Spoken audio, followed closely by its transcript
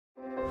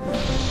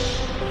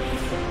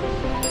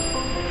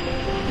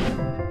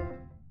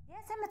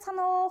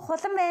Байцгаана уу?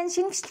 Хулан байна.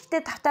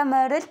 Шинэчлэлтүүд тавтай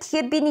морил.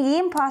 Тэгэхээр би нэг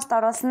ийм пост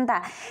оруулсан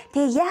да.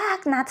 Тэгээ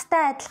яг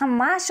надтай адилхан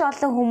маш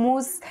олон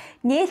хүмүүс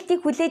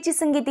нээлтийг хүлээж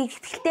исэн гэдэг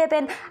ихтэй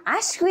байна.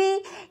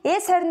 Ашгүй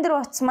S24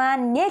 утас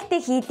маань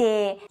нээлттэй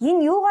хийлээ.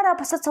 Энэ юугаараа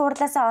босод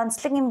цувралаасаа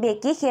онцлог юм бэ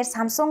гэхээр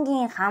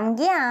Samsung-ийн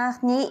хамгийн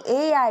анхны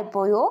AI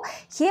буюу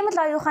хиймэл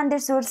оюухан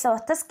дээр суурилсан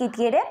утас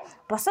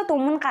гэдгээрээ бусад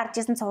өмнө гарч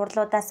исэн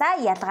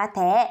цувралуудаасаа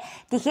ялгаатай.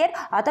 Тэгэхээр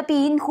одоо би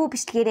энэ хүү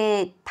бичлэгээрээ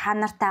та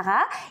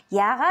нартайгаа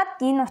яагаад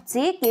энэ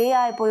утсыг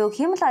AI буюу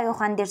хиймэл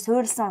оюухан дээр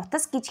суурилсан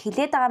утас гэж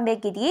хэлээд байгаа юм бэ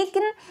гэдгийг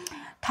нь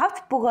товч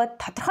бөгөөд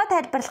тодорхой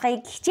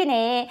тайлбарлахыг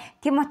хичээнэ.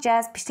 Тэм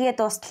учраас бичлэгээ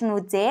дуустал нь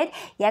үзээд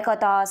яг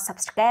одоо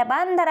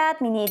subscribe-ан дараад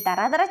миний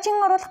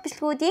дараагийн оруулах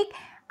бичлэгүүдийг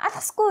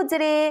алхасгүй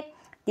үзээрэй.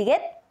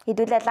 Тэгээд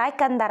хэдүүлээ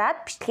лайкан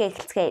дараад бичлэгээ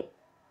эхэлцгээе.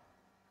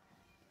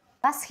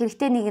 Бас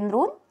хэрэгтэй нэгэн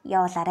рүү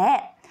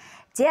явуулаарай.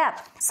 За,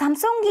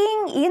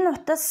 Samsung-ийн энэ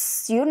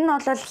утас ер нь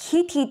бол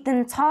хид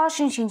хідэн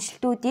цоошин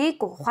шинэчлэлтүүдийг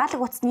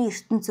ухаалаг утасны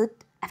ертөнцид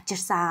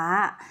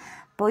авчирсан.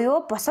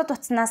 Буюу бусад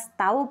утаснаас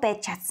давуу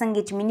байж чадсан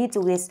гэж миний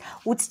зүгээс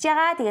үзэж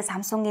байгаа. Тэгээ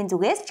Samsung-ийн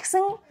зүгээс ч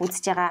гэсэн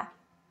үзэж байгаа.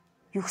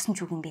 Юу гэсэн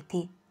ч үг юм бэ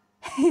те.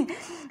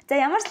 За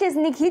ямар ч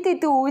хэлсэн нэг хид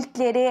хідэн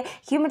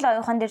үйлдэлээрээ хиймэл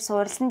оюухан дээр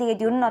суурилсан.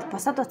 Тэгээд ер нь бол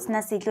бусад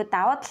утаснаас илүү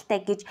давуу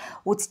талтай гэж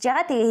үзэж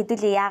байгаа. Тэгээ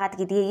хэдүүлээ яагаад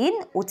гэдгийг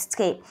нь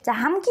үзцгээе. За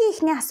хамгийн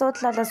ихний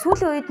асуудал бол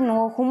сүүлийн үед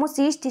нөгөө хүмүүс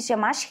ийш тийшээ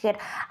маш ихээр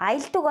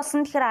аялдаг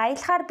болсон. Тэгэхээр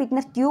аялахаар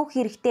биднэрт юу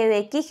хэрэгтэй вэ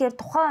гэхээр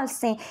тухайн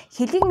улсын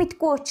хэлийг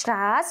мэдгүй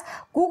учраас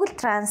Google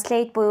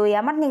Translate буюу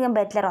ямар нэгэн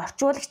байдлаар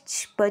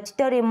орчуулагч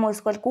боддоор юм уу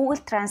эсвэл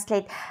Google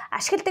Translate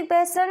ашигладаг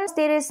байсан.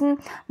 Дээрээс нь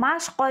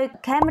маш гоё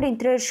камер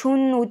энтрээр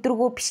шүн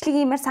өдрөгөө бичлэг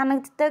иймэр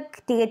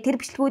тэгээд тэр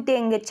бичлгүүдээ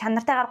ингээд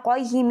чанартайгаар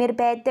гоё хиймээр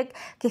байдаг.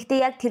 Гэхдээ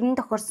яг тэрний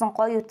тохирсон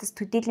гоё утас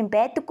төдийлөн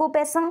байдаггүй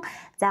байсан.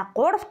 За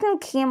гуравт нь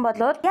гэх юм бол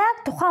яг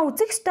тухайн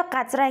үзэх ёстой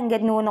газраа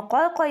ингээд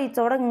нөгөө гоё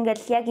зураг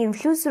ингээд яг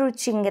инфлюенсерүүд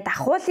шиг ингээд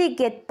ахуулъя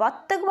гэд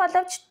боддог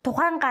боловч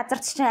тухайн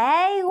газарт чинь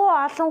айгүй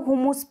олон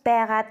хүмүүс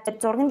байгаад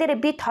зурган дээрээ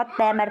бид хот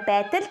баймаар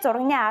байтал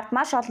зургийн ард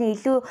маш олон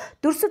илүү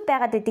дүрсүүд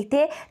байгаад идэг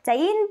те. За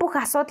энэ бүх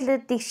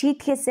асуудлуудыг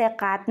шийдэхээсээ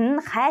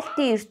гадна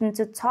хайлтын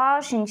ертөнцид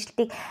цоо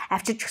шинжилтийг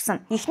авчирч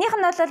өгсөн. Эхнийх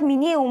нь бол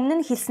миний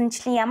өмнө нь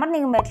хэлсэнчлэн ямар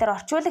нэгэн байдлаар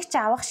орчуулагч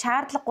авах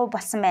шаардлагагүй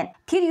болсон байна.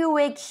 Тэр юу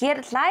вэ гэхээр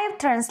live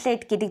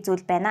translate гэдэг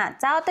зүйл байна.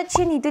 За одоо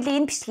жишээ нь хэдүүлээ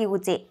энэ бичлэгийг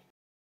үзье.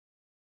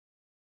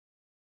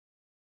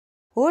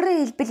 Өөрөөр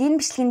хэлбэл энэ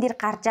бичлэгэн дээр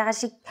гарч байгаа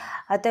шиг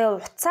одоо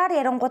утсаар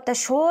ярангуудаа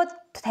шууд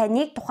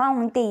таныг тухайн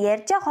хүнтэй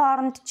ярьж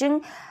хооронд чинь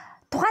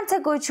тухайн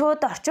цаг үед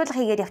шууд орчуулга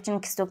хийгээд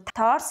явчихна гэсэн үг.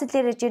 Орс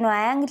хэлээр ярьж гинүү,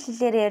 англи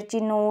хэлээр ярьж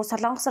гинүү,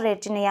 солонгосоор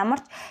ярьж гинүү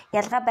ямар ч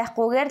ялгаа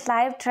байхгүйгээр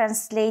live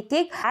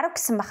translate-ийг 10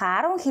 гэсэн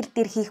баха 10 хэл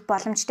дээр хийх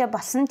боломжтой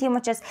болсон. Тийм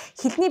учраас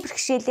хэлний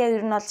бэрхшээлээ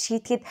ер нь бол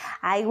шийдэхэд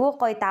айгүй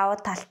гоё давуу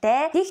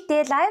талтай.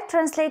 Гэхдээ live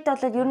translate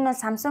бол ер нь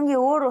Samsung-ийн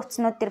өөр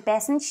утаснууд дээр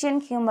байсан. Жишээ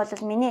нь гэх юм бол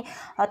миний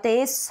одоо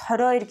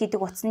S22 гэдэг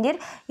утсан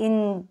дээр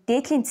энэ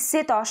дээдлийн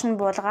зэсээ доош нь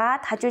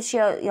буулгаад хажуу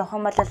жишээ явах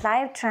юм бол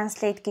live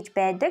translate гэж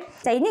байдаг.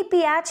 За энийг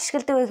би яаж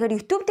ашигладаг вэ гэхээр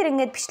YouTube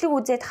дээр ингээд бичлэг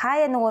үзээд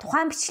хаяа нөгөө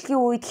тухайн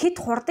бичлэгийн үед хэд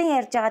хурдан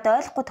ярьж байгаад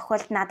ойлгохгүй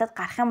тохиолдолд надад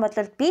гарах юм бол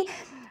би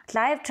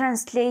live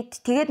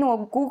translate тэгээд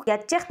нөгөө Google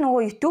ядж яхад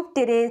нөгөө YouTube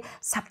дээрээ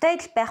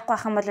subtitle байхгүй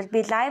байх юм бол би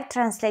live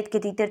translate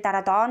гэдэг дээр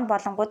дараад on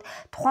болонгууд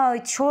тухайн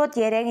үед шууд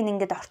яриаг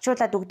ингээд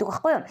орчуулад өгдөг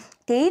байхгүй юу.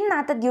 Тэгээ энэ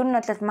надад ер нь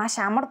бол маш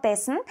амар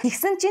байсан.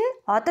 Тэгсэн чинь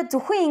одоо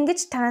зөвхөн ингэж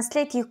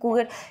translate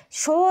хийхгүйгээр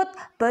шууд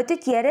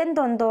бодит яриан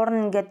дундуур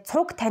нь ингээд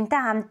цуг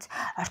тантай хамт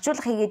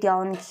орчуулга хийгээд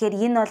явна гэхээр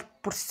энэ бол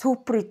бүр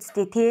супер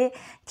эцтэй тий.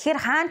 Тэгэхээр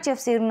хаан ч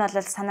явсан ер нь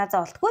бол санаа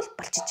зовлтгүй л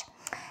болчих.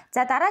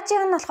 За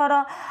дараагийн нь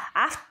болохоор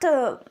авт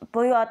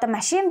буюу одоо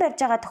машин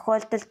барьж байгаа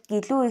тохиолдолд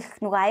илүү их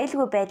нөгөө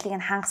аюулгүй байдлыг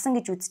нь хангасан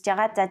гэж үзэж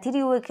байгаа. За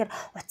тэр юу вэ гэхээр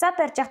уцаа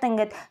барьж байхдаа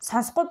ингээд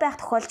сонсохгүй байх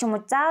тохиолдол юм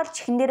уу заавал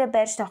чихэн дээрээ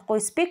барьж тавихгүй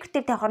спикер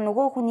дээр тавихаар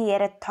нөгөө хүний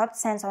яриад тод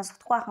сайн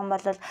сонсогдохгүй байх юм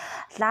бол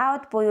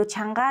loud буюу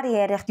чангаар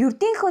ярих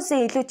ердийнхөөсөө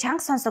илүү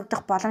чанга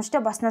сонсогдох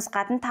боломжтой болсноос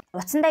гадна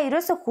утсандаа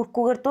ерөөсөө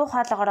хүрхгүйгээр дуу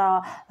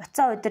хоолойгоор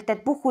уцаа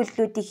удирдаад бүх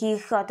үйлдэлүүдийг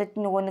хийх одоо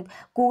нөгөө нэг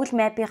Google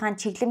Map-ийн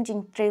чиглэмж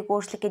энтрийг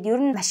өөрчлөх гэдэг ер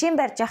нь машин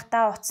барьж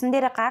байхдаа утсан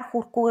дээрээ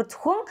хүрхгүйгээр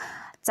зөвхөн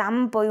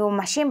зам буюу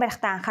машин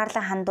барихтаа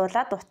анхаарлаа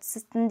хандуулаад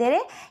утасн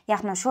дээрээ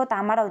яг нь шууд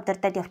амаараа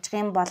удирдаад явчих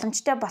юм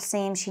боломжтой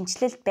болсон юм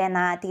шинэчлэлт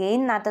байна. Тэгээ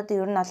энэ надад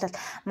ер нь бол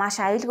маш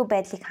аюулгүй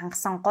байдлыг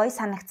хангасан гоё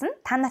санагдсан.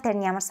 Та нарт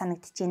нь ямар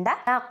санагдаж байна да?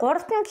 За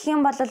гуравт нь гэх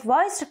юм бол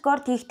voice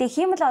record хийхдээ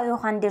хиймэл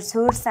оюухан дээр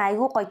суурьсан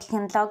аюулгүй гоё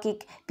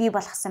технологиг бий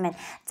болгосон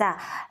байна. За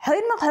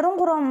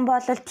 2023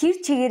 бол тэр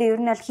чигээр ер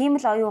нь бол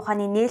хиймэл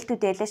оюуханы нээлтүүд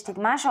байлаа шүү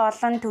дээ. Маш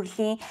олон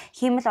төрлийн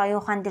хиймэл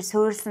оюухан дээр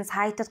суурьсан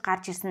сайтууд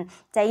гарч ирсэн.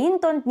 За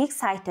энэ дунд нэг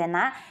сайт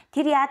байна.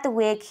 Тэр яадаг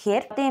вэ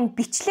гэхээр одоо юм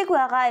бичлэг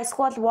байгаа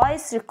эсвэл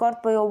voice record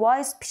буюу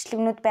voice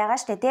бичлэгнүүд байгаа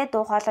шүү дээ тий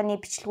дуу хоолойны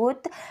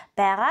бичлэгүүд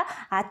байгаа.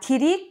 А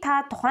тэрийг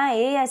та тухайн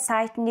AI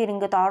сайтн дээр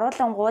ингээд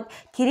оруулангууд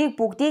тэрийг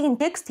бүгдийг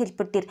нь текст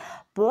хэлбэр дээр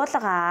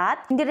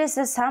буулгаад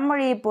эндээрээс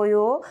summary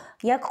буюу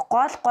яг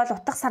гол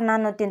утга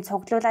санаануудын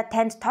цуглуулаад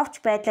танд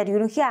товч байдлаар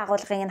ерөнхий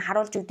агуулгыг нь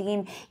харуулж өгдөг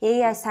ийм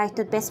AI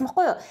сайтууд байсан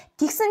байхгүй юу?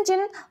 Тэгсэн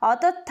чинь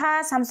одоо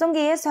та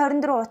Samsung-ийн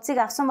S24 утсыг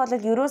авсан бол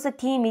ерөөсөө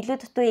тийм илүү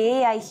дутуу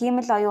AI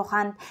хиймэл оюун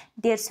ухаанд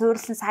дээр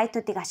суурилсан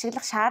сайтуудыг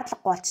ашиглах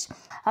шаардлагагүй болчих.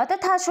 Одоо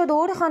та шууд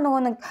өөрийнхөө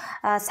нөгөө нэг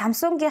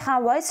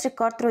Samsung-ийнхаа voice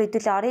record руу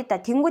хэдүүлээ орё да.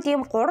 Тэнгүүд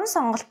ийм 3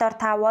 сонголтоор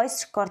та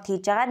voice record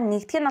хийж байгаа.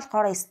 Нэгдүгээр нь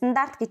болохоор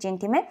стандарт гэж юм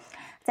тийм ээ.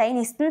 За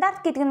энэ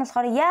стандарт гэдэг нь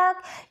болохоор яг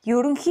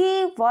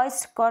ерөнхий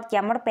voice record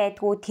ямар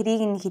байдгүй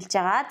тэрийг нь хэлж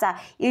байгаа. За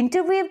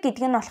interview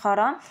гэдэг нь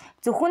болохоор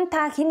зөвхөн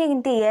та хин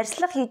нэгэнтэй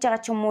ярьслах хийж байгаа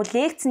ч юм уу,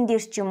 лекцэн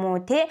дээр ч юм уу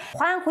те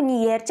ухаан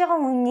хүний ярьж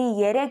байгаа хүний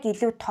яриаг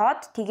илүү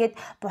тод тэгээд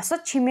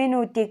бусад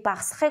чимээнүүдийг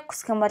багасгахыг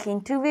хүсэх юм бол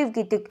interview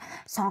гэдэг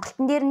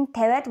сонголтын дээр нь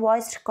тавиад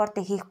voice record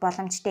хийх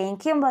боломжтой.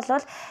 Ингэх юм бол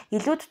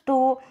илүү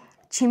дутуу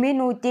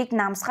чимээнүүдийг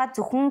намсгаад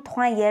зөвхөн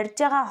тухайн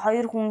ярьж байгаа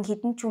хоёр хүн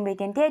хідэн ч юм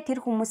байдэн те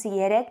тэр хүмүүсийн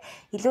яриаг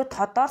илүү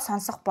тодор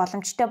сонсох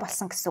боломжтой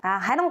болсон гэсэн.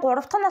 Харин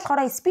гурав дахь нь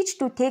болохоор speech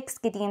to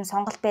text гэдэг юм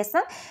сонголт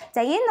байсан.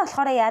 За энэ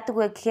болохоор яадаг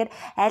вэ гэхээр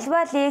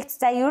альва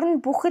лекц за ер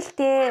нь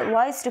бүхэлдээ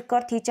voice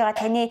record хийж байгаа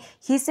таны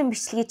хийсэн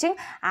бичлэгийг чинь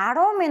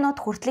 10 минут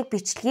хүртэлх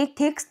бичлэгийг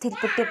текст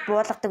хэлбэрээр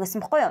буулгадаг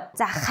гэсэн баггүй юу?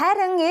 За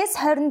харин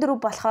S24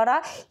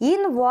 болохоор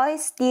энэ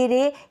voice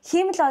дээрээ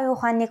хиймэл оюун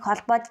ухааныг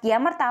холбоод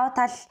ямар давуу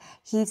тал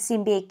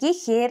хийсэн бэ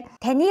гэхээр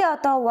таны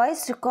одоо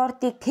voice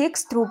record-ыг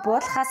текст рүү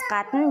буулгахаас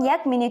гадна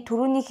яг миний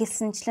түрүүний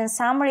хэлсэнчлэн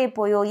summary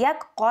буюу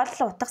яг гол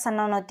утга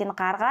санаануудыг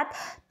гаргаад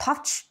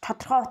товч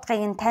тодорхой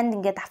утгыг нь танд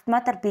ингээд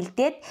автоматар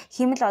бэлдээд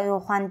хиймэл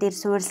оюун ухаан дээр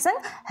суурилсан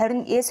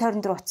 20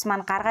 S24 утас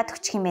маань гаргаад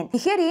өгчих юм байна.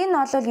 Тэгэхээр энэ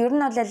бол ер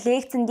нь бол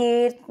лекцэн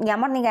дээр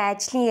ямар нэгэн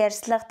ажлын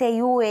ярьслага те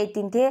юу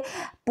байдیں۔ Те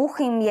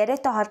бүх юм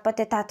яриатай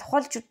холбоотой та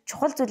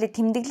чухал зүйлийг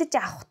тэмдэглэж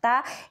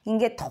авахтаа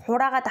ингээд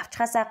хураагаад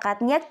авчихаасаа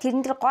гадна яг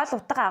тэрэн дээр гол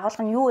утга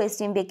агуулга нь юу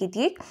байсан юм бэ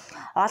гэдгийг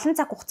олон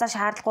цаг хугацаа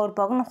шаардлагагүй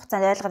богино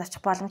хугацаанд ойлгоод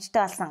авчих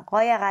боломжтой болсон.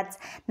 Гоё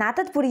гааз.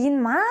 Надад бүр энэ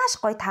маш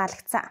гоё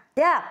таалагдсан.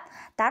 За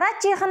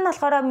дараагийнх нь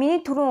болохоор миний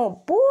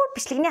түрүүн бүр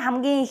бичлэгний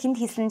хамгийн ихэнд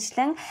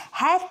хэлсэнчлэн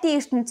хайлтын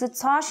ертөнцид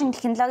сошиал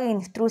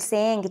технологиг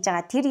нэвтрүүлсэн гэж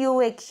байгаа. Тэр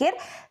юу вэ гэхээр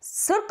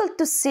Circle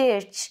to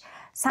Search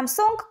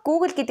Samsung,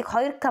 Google гэдэг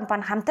хоёр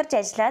компани хамтарч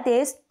ажиллаад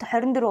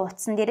S24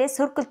 утсан дээрээ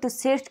Circle to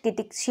Search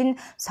гэдэг шинэ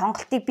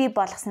сонголтыг бий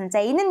болгосон. За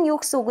энэ нь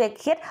юу гэсэн үг вэ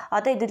гэхээр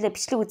одоо хэдүүлээ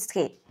бичлэг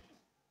үздэгэ.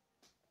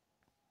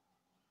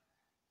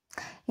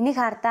 Энийг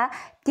хардаа.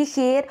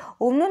 Тэгэхээр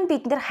өмнө нь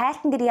бид нэр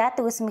хайлтан дээр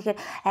яадаг гэсэн мэхээр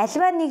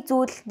альва нэг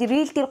зүйл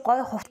рeel дээр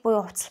гоё хувц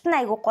буюу хувцалт нь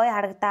айгүй гоё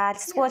харагдаад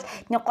эсвэл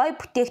нэг гоё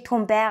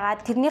бүтээгдэхүүн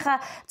байгаад тэрнийхээ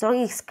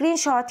зургийг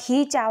скриншот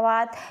хийж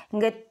аваад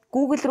ингээд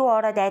Google руу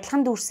ороод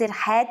адилхан дүрсээр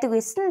хайдаг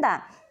байсан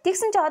да.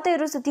 Тэгсэн чи одоо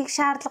ерөөсөө тийг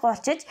шаардлага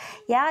болчих.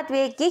 Яагаад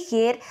вэ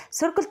гэхээр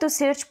Circle to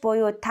Search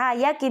буюу та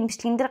яг энэ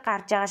бичлэгэн дээр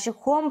гарч байгаа шиг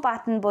home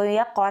button буюу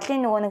яг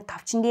голын нөгөө нэг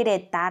товчон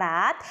дээрээ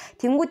дараад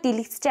тэнгууд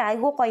дэлгэцэж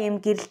айгүй гоё юм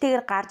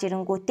гэрэлтэйгээр гарч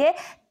ирэнгүүтээ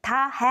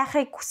та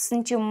хайхыг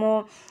хүссэн ч юм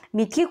уу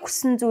мэдхийг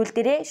хүссэн зүйл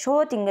дээрээ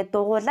шууд ингээд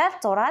дугуулаад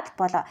зураад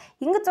болоо.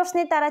 Ингээд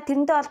зурсны дараа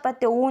тэрнтэй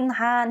холбоотой үүн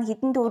хаана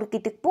хідэн төгрөг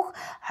гэдэг бүх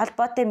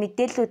холбоотой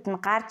мэдээллүүд нь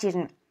гарч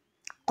ирнэ.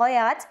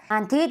 Гоёած.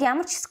 Тэгээд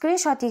ямар ч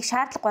скриншот хийх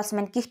шаардлага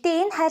болсон байна.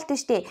 Гэхдээ энэ хайлт нь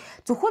штэ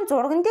зөвхөн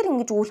зурган дээр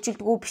ингэж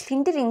үйлчилдэггүй,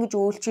 бичлэгэн дээр ингэж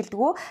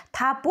үйлчилдэггүй.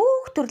 Та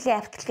бүх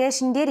төрлийн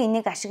аппликейшн дээр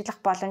энийг ашиглах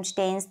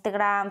боломжтой.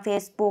 Instagram,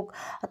 Facebook,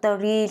 одоо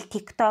Reel,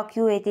 TikTok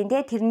юу гэдэг те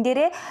тэрэн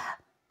дээрээ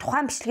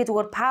тухайн бичлэгээ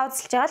зүгээр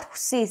паузлж жагаад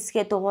хүссэн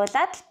хэсгээ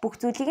дугуулад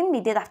бүх зүйлийг нь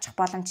мэдээд авчих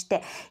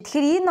боломжтой.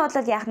 Тэгэхээр энэ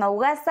бол яг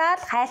угаасаа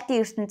л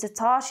хайлтын ертөнцид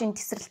цоошин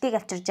тесрэлтийг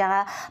авчирж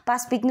байгаа.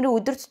 Бас бидний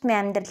өдөр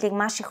тутмын амьдралыг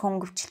маш их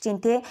хөнгөвчлж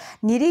байна те.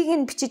 Нэрийг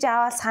нь бичиж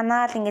аваад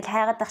санаал ингээд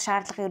хайгаад ах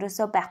шаардлага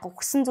ерөөсөө байхгүй.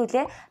 Хүссэн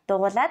зүйлээ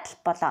дугуулад л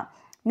болоо.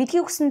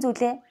 Мэдхийг хүссэн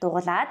зүйлээ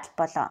дугуулад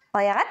болоо.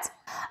 Гоёгац.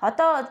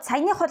 Одоо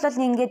саяных бол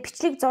ингээд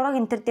бичлэг зураг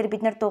энэ төр дээр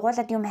бид нэр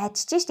дугуулад юм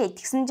хайчиж штэ.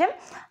 Тэгсэн чинь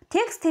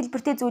текст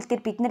хэлбэртэй зүйл дээр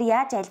бид нар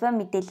яаж альва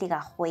мэдээллийг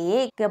авах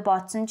вэ гэж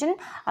бодсон чинь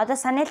одоо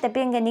санаа л да би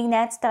ингээ нэг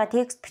найзтайгаа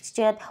текст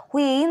биччихээд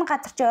хүү энэ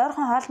газар чи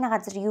ойрхон хоолны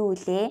газар юу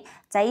вэ?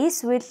 За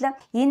эсвэл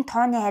энэ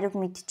тооны хариуг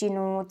мэдэж гин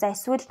үү? За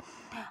эсвэл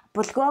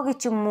булгоги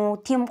ч юм уу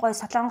тийм гой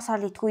солонгос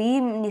хоол идэггүй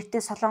ийм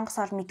нэртэй солонгос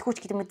хоол мэдгүй ч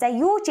гэдэг юм. За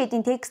юу ч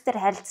эдийн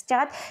текстээр харилцаж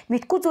хагаад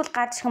мэдгүй зүйл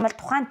гарч ирэх юм бол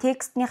тухайн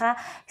текстнийхаа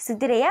хэсэг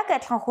дээр яг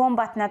адилхан home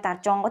button-аар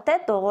дарж онготой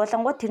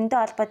дугуулангууд тэрнтэй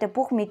холбоотой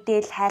бүх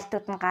мэдээлэл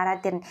хайлтууд нь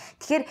гараад ирнэ.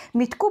 Тэгэхээр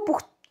мэдгүй бүх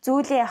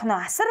зүйлээ яг нь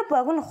асар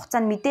богино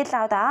хугацаанд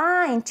мэдээлэл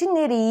аваад эн чинь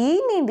нэр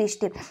ийм юм биш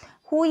тийм.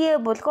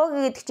 Хүүе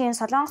булгоги гэдэг чинь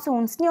солонгосын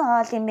үндэсний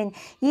хоол юм байна.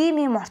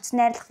 Ийм орц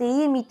найрлагтай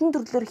ийм эдэн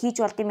төрлөөр хийж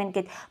болд юм байна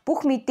гэд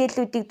бүх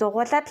мэдээллүүдийг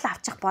дугуулад л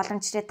авчих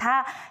боломжтой.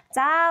 Та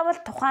заавал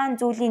тухайн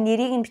зүйлийн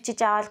нэрийг нь бичиж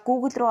аваад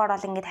Google руу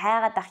ороод ингээд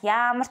хайгаад ах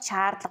ямар ч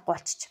шаардлагагүй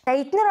болчих. За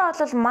эднэр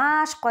бол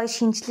маш гоё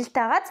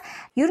шинжилэлтэй байгааз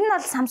ер нь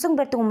бол Samsung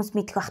барьдаг хүмүүс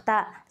мэдэх бах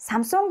та.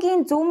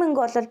 Samsung-ийн зүүминг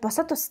бол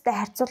бусад устай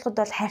харьцуулахад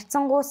бол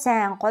харьцангуй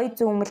сайн гоё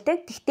зүүмэлдэг.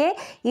 Гэхдээ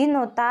энэ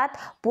удаад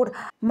бүр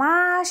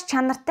маш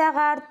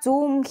чанартайгаар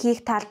зүүм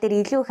хийх тал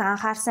дээр илүү их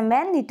анхаарсан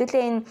байна.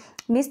 Хэдүүлээ энэ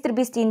Mr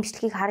Beast энэ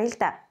бичлэгийг харъя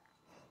л да.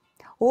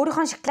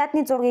 өөрийнхөө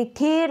шоколадны зургийг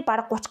тэр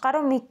баг 30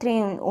 гаруй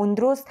метрийн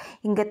өндрөөс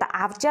ингээд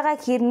авж байгаа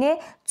хэрнээ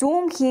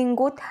зум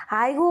хийнгүүд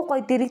айгүй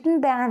гоё дэрэгдэн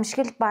байгаа юм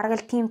шиг л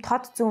бараг л тийм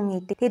тод зум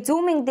хийдэг. Тэгээ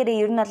зуминг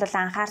дээрээ ер нь бол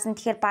анхаарсан.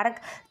 Тэгэхээр бараг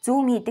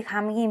зум хийдэг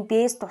хамгийн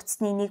бэст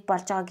утасны нэг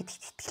болж байгаа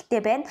гэдэгт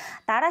итгэлтэй байна.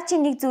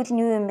 Дараагийн нэг зүйл нь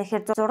юу юм бэ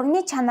гэхээр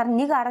зургийн чанар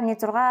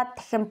 1.6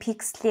 дахин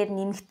пикселээр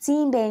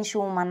нэмэгдсэн байна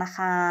шүү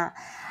манайхаа.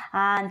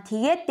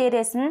 Тэгээд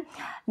дээрэс нь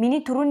миний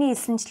түрүүний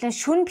хэлсэнчлэн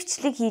шүн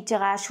бичлэг хийж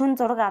байгаа, шүн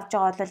зураг авч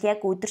байгаа бол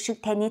яг өдөр шиг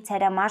таны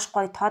царай маш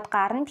гоё тод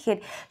гарна. Тэгэхээр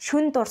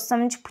шүн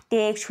дурсамж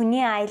бүтээх, шүний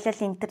аялал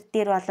энтер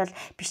дээр бол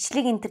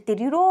бичлэг энтер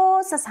дээр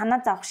ерөөсө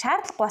санаа зовох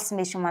шаардлагагүй болсон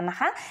байх шүү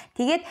манайхаа.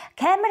 Тэгээд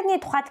камерны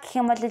тухайд гэх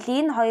юм бол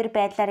энэ хоёр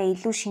байдлаараа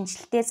илүү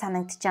шинжилттэй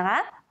санагдаж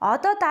байгаа.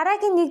 Одоо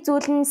дараагийн нэг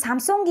зүйл нь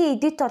Samsung-ийн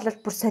эдит бол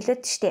бүр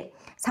солиод штэ.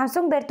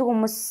 Samsung барьдаг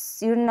хүмүүс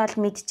ер нь бол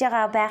мэдж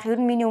байгаа байх.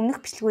 Ер нь миний өмнөх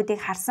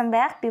бичлэгүүдийг харсан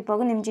байх. Би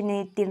богино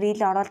хэмжээний рeel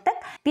оруулдаг.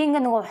 Би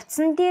ингээ нөгөө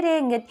утсан дээрээ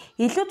ингээд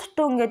илүү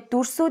дутуу ингээд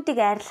дүрсүүдийг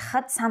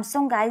арилгахад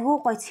Samsung айгүй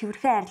гоё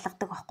цэвэрхэн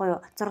арилгадаг байхгүй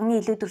юу? Зургийн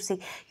илүү дүрсийг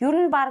ер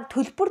нь баг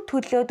төлбөр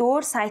төлөөд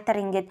өөр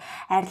сайтаар ингээд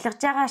арилгаж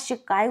байгаа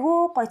шиг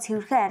айгүй гоё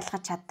цэвэрхэн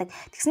арилгаж чаддаг.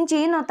 Тэгсэн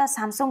чинь энэ удаа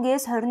Samsung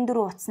S24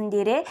 утсан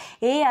дээрээ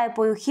AI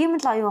буюу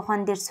хиймэл оюун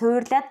ухаан дээр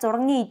суурлаад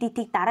зургийн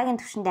эдитийг дараагийн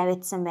түвшинд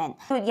аваадсан байна.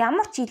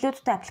 Ямар ч илүү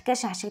дутуу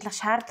аппликейшн ашиглах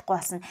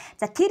шаардлагагүй болсон.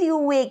 За тэр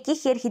юу вэ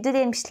гэхээр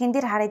хэдүүдийн бичлэгэн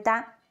дээр харъя да.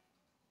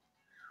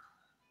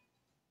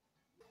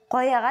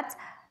 Гоё ягаад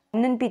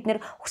өмнө нь бид нэр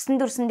хүссэн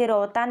дүрсэн дээр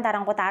удаан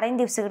дарангууд арын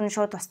дэвсгэр нь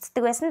шууд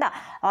устдаг байсан да.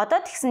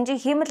 Одоо тэгсэн чинь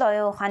хиймэл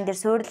оюун ухаан дээр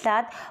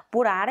суурлаад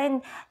бүр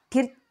арын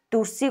тэр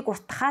дүрсийг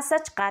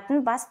устгахаасаа ч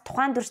гадна бас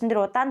тухайн дүрсэн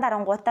дээр удаан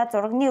дарангуудаа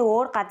зургийн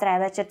өөр газар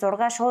аваачаад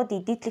зургаа шууд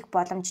эдитлэх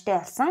боломжтой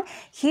болсон.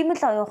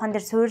 Хиймэл оюун ухаан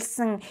дээр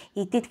суурилсан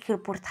эдит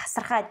гэхэр бүр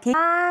тасархаа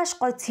маш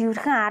гоё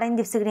цэвэрхэн арын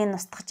дэвсгэрийг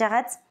устгаж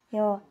байгааз.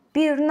 Йоо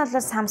би ер нь бол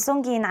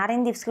Samsung-ийн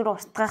арын дэвсгэр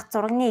устгах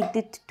зургийн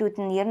эдитүүд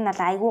нь ер нь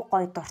бол айгүй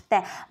гоё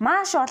дуртай.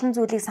 Маш олон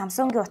зүйлийг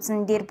Samsung-ийн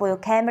утсан дээр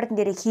буюу камерын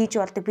дээр хийж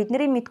болдог.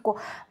 Бидний мэдгүй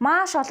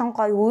маш олон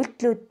гоё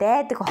үйлдэлүүд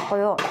байдаг аахгүй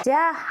юу.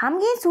 За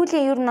хамгийн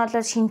сүүлийн ер нь бол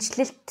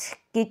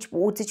шинэчлэлт гэж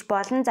үзэж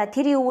болно. За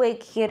тэр юу вэ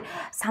гэхээр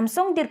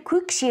Samsung дээр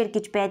quick share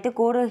гэж байдаг.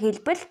 Өөрөөр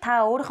хэлбэл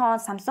та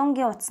өөрийнхөө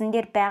Samsung-ийн утсан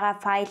дээр байгаа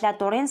файлаа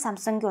дурын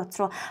Samsung-ийн утас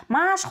руу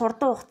маш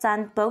хурдан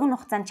хугацаанд, богино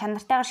хугацаанд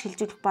чанартайгаар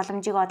шилжүүлэх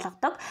боломжийг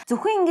олгодог.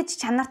 Зөвхөн ингэж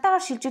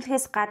чанартайгаар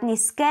шилжүүлэхээс гадна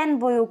scan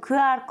буюу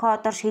QR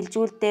кодоор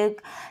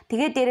шилжүүлдэг.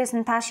 Тэгээд дээрэс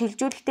нь та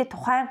шилжүүлэхдээ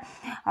тухайн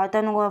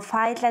одоо нөгөө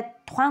файлаа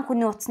тухайн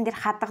хүний утсан дээр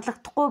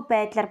хадгалагдахгүй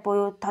байдлаар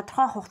буюу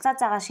тодорхой хугацаа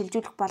заагаар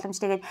шилжүүлэх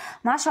боломжтой гэдэг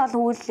маш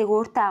олон үйлдэлийг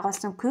өөртөө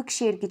агуулсан quick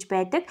share гэж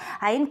байдаг.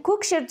 Энэ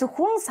quick share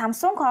зөвхөн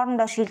Samsung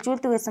хоорондоо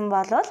шилжүүлдэг байсан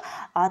бол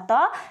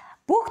одоо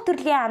бүх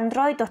төрлийн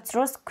Android утас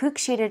руу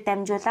quick share-ээр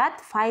дамжуулаад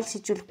файл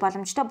шилжүүлэх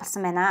боломжтой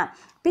болсон байна.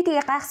 Би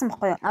тэгээ гайхсан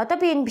байхгүй юу? Одоо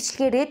би энэ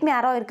бичлэгээ Redmi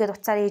 12 гэдэг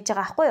утсаар хийж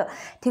байгаа байхгүй юу?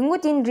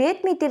 Тэнгүүд энэ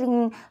Redmi дээр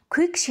энэ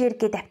quick share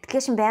гэдэг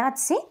аппликейшн байгаад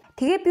байсан.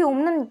 Тэгээ би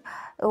өмнө нь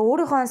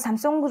өөрийнхөө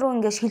Samsung руу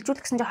ингээд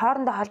шилжүүлэх гэсэн чинь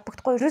хоорондоо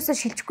холбогдохгүй ерөөсөө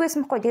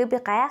шилжихгүйсэн байхгүй. Тэгээ би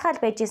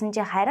гайхаад байжсэн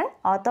чинь харин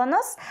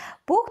одооноос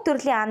бүх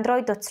төрлийн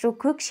Android утас руу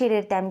quick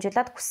share-ээр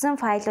дамжуулаад хүссэн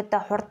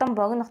файлуудаа хурдан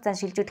богино хугацаанд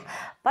шилжүүлэх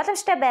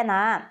боломжтой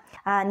байна.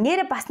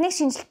 Нэр бас нэг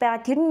шинжилт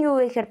байгаа. Тэр нь юу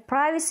вэ гэхээр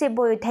privacy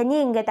буюу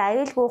таны ингээд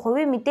аюулгүй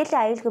хувийн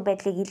мэдээллийн аюулгүй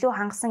байдлыг илүү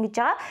хангасан гэж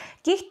байгаа.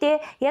 Гэхдээ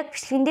яг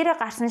бичлэгэн дээрээ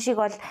гарсан шиг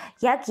бол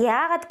яг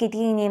яагаад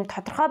гэдгийг нэм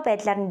тодорхой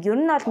байдлаар нь ер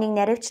нь бол нэг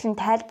наривчлан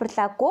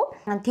тайлбарлаагүй.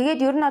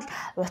 Тэгээд ер нь бол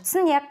утас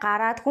нь яг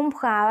гараад хүн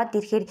бүхэн аваад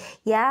ирэхээр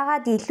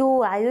яагаад илүү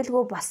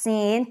аюулгүй болсон,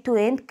 end to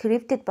end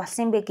encrypted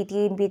болсон бэ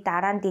гэдгийг би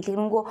дараа нь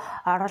дэлгэрэнгүй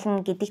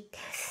оруулна гэдэгт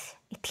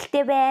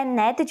итгэлтэй байна,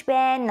 найдаж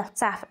байна.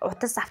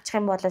 Утас авчих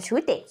юм бол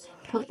шүү дээ.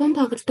 Тоглоом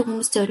тоглодог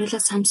хүмүүс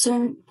зориулаад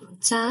Samsung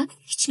за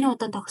хичнээн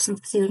удаан тогсон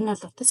гэсэн ер нь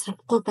бол утас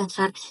авахгүй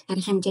байхаар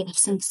арга хэмжээг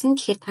авсан гэсэн.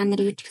 Тэгэхээр та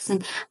нар юу ч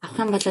гэсэн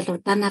авах юм бол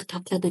удаанаар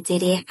тоглоод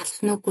үзээрэй.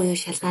 Алах нь үгүй юу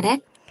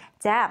шалгаарай.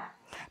 За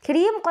тэгэхээр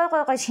ийм гой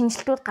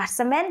шинжилтүүд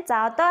гарсан байна.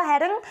 За одоо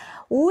харин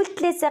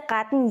үйлдэлээсээ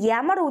гадна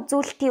ямар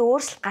үзүүлэлтийн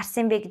өөрчлөлт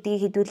гарсан бэ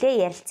гэдгийг хэдүүлээ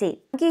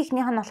ярилцъя. Хамгийн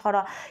ихнийх нь болохоор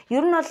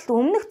ер нь бол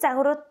өмнөх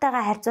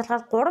загваруудтайгаа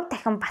харьцуулахад 3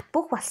 дахин бат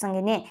бөх болсон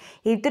гинэ.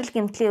 Эвдрэл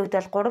гэмтлийн үед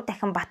бол 3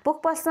 дахин бат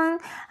бөх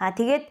болсон.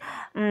 Тэгээд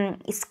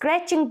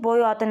scratching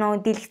буюу одоо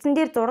нөгөө дэлгэцэн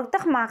дээр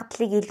зурагдах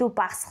магадлалыг илүү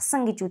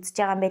багасгасан гэж үзэж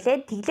байгаа юм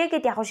байлээ.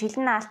 Тэглээгээд яг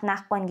шилэн наалт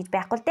наахгүй нь гэж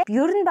байхгүй л дээ.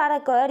 Ер нь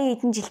бараг ойрын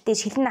хэдэн жилдээ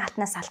шилэн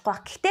наалтнаас салахгүй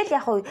байх. Гэтэл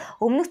яг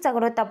өмнөх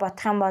загваруудаа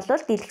бодох юм бол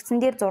дэлгэцэн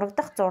дээр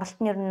зурагдах зуралт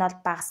нь ер нь бол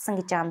багассан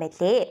гэж байгаа юм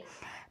байлээ.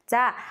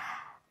 За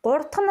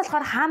 3 дахь нь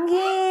болохоор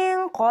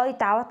хамгийн гоё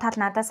давуу тал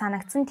надад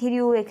санагдсан тэр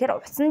юу вэ гэхээр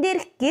утсан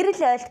дээрх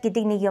гэрэл ойлт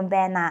гэдэг нэг юм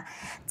байна.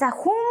 За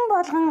хүн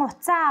болгон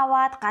утсаа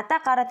аваад гадаа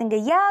гараад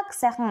ингээ яг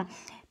сайхан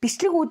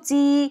бичлэг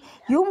үзье,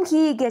 юм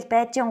хий гэж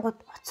байж гингууд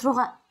утас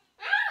руугаа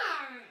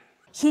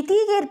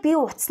Хэдийгээр би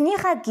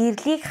утасныхаа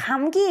гэрлийг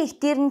хамгийн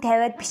ихтер нь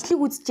тавиад бичлэг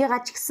үзэж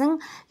байгаа ч гэсэн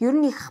ер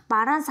нь их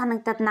бараан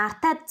санагдаад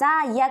нартай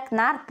за яг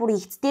нар бүр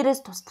ихц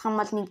дээрээс тусдах юм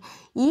бол нэг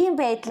ийм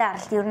байдлаар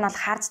ер нь бол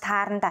харж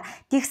таарна да.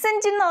 Тэгсэн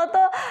чинь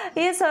одоо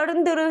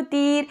S24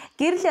 дээр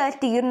гэрэл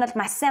ойлтыг ер нь бол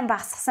маш сайн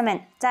багасгасан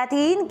байна. За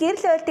тэгээ энэ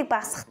гэрэл ойлтыг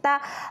багасгахдаа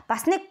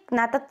бас нэг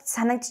надад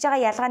санагдж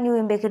байгаа ялгаа нь юу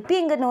юм бэ гэхээр би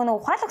ингээд нөгөө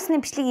ухаалгасны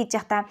бичлэг хийж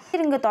явахдаа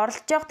тэр ингээд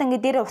оролцож явахдаа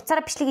ингээд дээрээ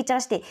уцаараа бичлэг хийж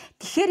байгаа шүү дээ.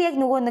 Тэгэхээр яг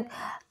нөгөө нэг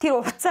тэр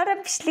уцаараа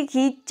бичлэг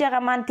хийж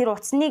байгаа маань тэр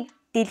утасныг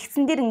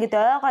дэлгэцэн дээр ингээд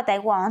ойгоод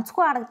айгүй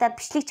онцгүй харагдаад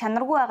бичлэг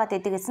чанаргүй байгаад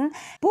байдаг гэсэн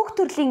бүх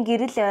төрлийн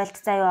гэрэл ойлт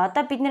заяа.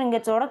 Одоо бид нэр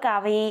ингээд зураг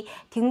авъя.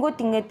 Тэнгүүд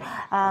ингээд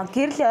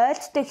гэрэл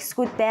ойлттой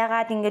хэсгүүд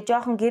байгаад ингээд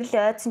жоохон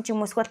гэрэл ойдсан ч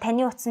юм уу эсвэл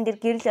таны утсан дээр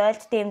гэрэл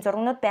ойлттой юм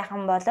зургнууд байх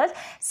юм бол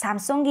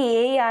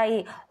Samsung-ийн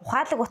AI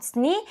ухаалаг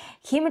утасны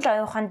хиймэл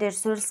оюухан дээр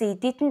суурилсан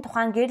эдитэн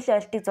тухайн гэрэл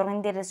ойлтыг зурган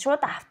дээрээс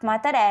шууд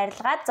автоматар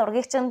арилгаад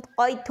зургийг чинь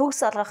гоё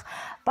төгс олгох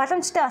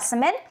боломжтой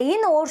болсон байна.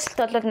 Энэ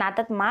өөрчлөлт бол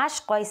надад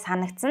маш гоё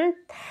санагдсан.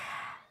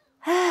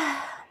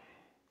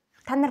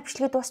 Та нар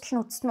бичлэгээ дуустал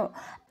нь үзсэн үү?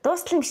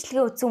 Дуустал нь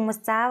бичлэгээ үзсэн хүмүүс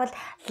заавал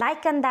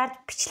лайкан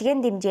дарж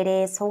бичлэгээн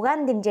дэмжээрэй,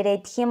 сувгаан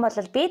дэмжээрэй. Тэгэх юм бол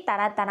би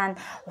дараа нь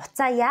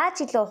уцаа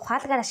яаж илүү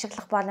ухаалгаар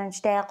ашиглах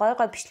боломжтой гой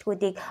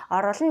бичлэгүүдийг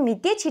оруулна.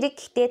 Мэдээж хэрэг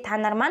гэхдээ та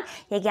нар маань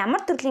яг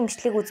ямар төрлийн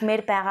бичлэг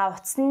үзмээр байгаа,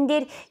 утасны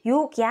дээр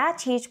юуг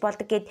яаж хийж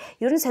болдог гэд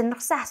ер нь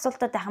сонирхсан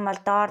асуултууд байх юм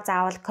бол доор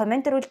заавал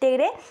комментэр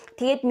үлдээгээрэй.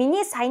 Тэгээд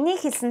миний саяны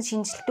хэлсэн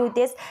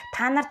шинэчлэлтүүдээс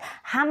та нарт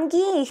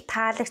хамгийн их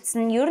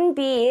таалагдсан ер нь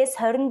би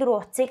S24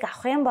 утсыг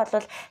авах юм бол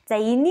за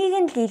энийг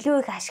нь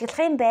илүү их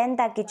ашиглах юм байна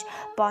да гэж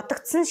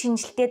бодогдсон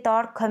шинжилтээ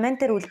доор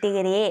комментэр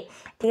үлдээгээрэй.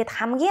 Тэгээд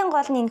хамгийн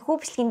гол нь энэ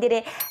бичлэгэн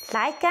дээрээ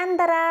лайкан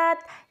дараад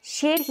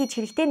шеэр хийж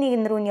хэрэгтэй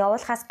нэгэн рүү нь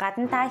явуулахаас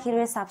гадна та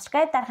хэрвээ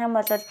subscribe дарах юм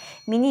бол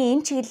миний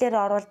энэ чиглэлээр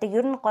оруулдаг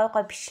ер нь гой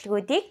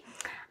бичлэгүүдийг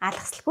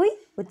алгасалгүй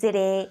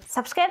үзээрэй.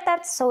 Subscribe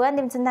дарж сувгаан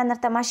дэмжсэн та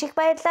нартай маш их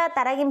баярлалаа.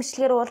 Дараагийн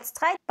бичлэгээр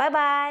уулзцгаая. Bye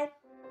bye.